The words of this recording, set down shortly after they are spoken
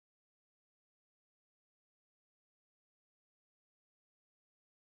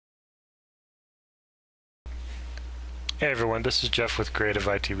Hey everyone, this is Jeff with Creative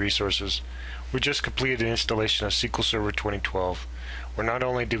IT Resources. We just completed an installation of SQL Server 2012, where not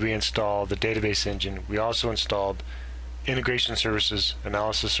only did we install the database engine, we also installed integration services,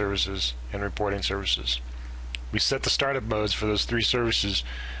 analysis services, and reporting services. We set the startup modes for those three services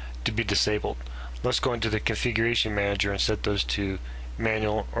to be disabled. Let's go into the configuration manager and set those to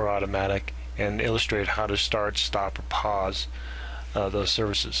manual or automatic and illustrate how to start, stop, or pause those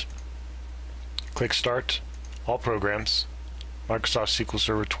services. Click Start, All Programs, Microsoft SQL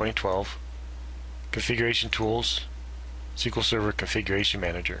Server 2012, Configuration Tools, SQL Server Configuration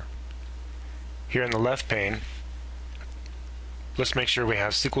Manager. Here in the left pane, let's make sure we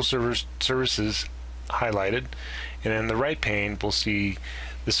have SQL Server services highlighted, and in the right pane we'll see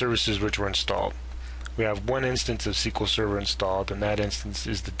the services which were installed. We have one instance of SQL Server installed, and that instance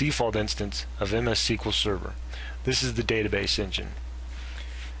is the default instance of MS SQL Server. This is the database engine.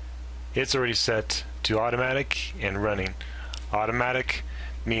 It's already set to automatic and running. Automatic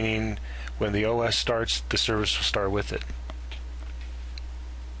meaning when the OS starts, the service will start with it.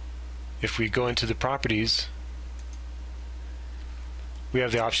 If we go into the properties, we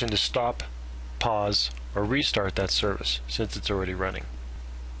have the option to stop, pause, or restart that service since it's already running.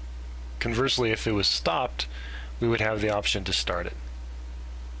 Conversely, if it was stopped, we would have the option to start it.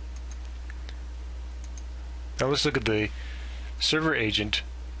 Now let's look at the server agent,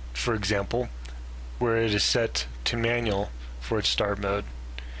 for example, where it is set to manual for its start mode.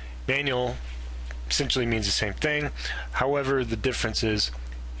 Manual essentially means the same thing. However, the difference is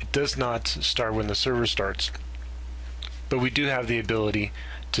it does not start when the server starts, but we do have the ability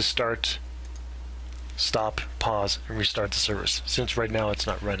to start, stop, pause, and restart the service. Since right now it's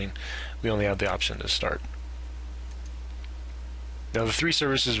not running, we only have the option to start. Now the three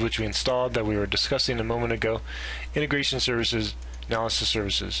services which we installed that we were discussing a moment ago: integration services, analysis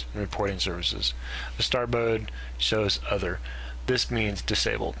services, and reporting services. The start mode shows other. This means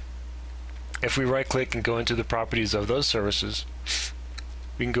disabled. If we right click and go into the properties of those services,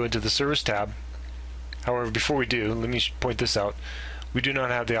 we can go into the service tab. However, before we do, let me point this out. We do not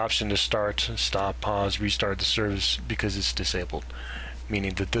have the option to start, stop, pause, restart the service because it's disabled,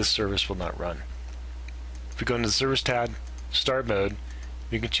 meaning that this service will not run. If we go into the service tab, start mode,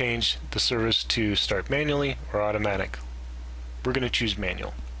 we can change the service to start manually or automatic. We're going to choose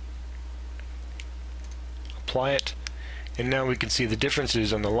manual. Apply it, and now we can see the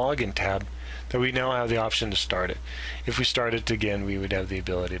differences on the login tab that we now have the option to start it. If we start it again, we would have the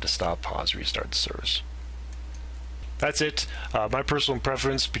ability to stop, pause, restart the service. That's it. My personal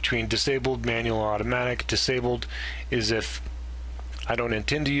preference between disabled, manual, automatic. Disabled is if I don't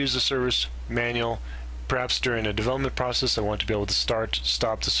intend to use the service. Manual, perhaps during a development process I want to be able to start,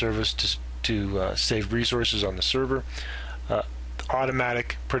 stop the service to save resources on the server.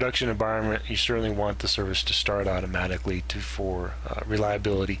 Automatic, production environment, you certainly want the service to start automatically for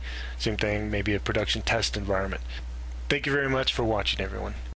reliability. Same thing, maybe a production test environment. Thank you very much for watching, everyone.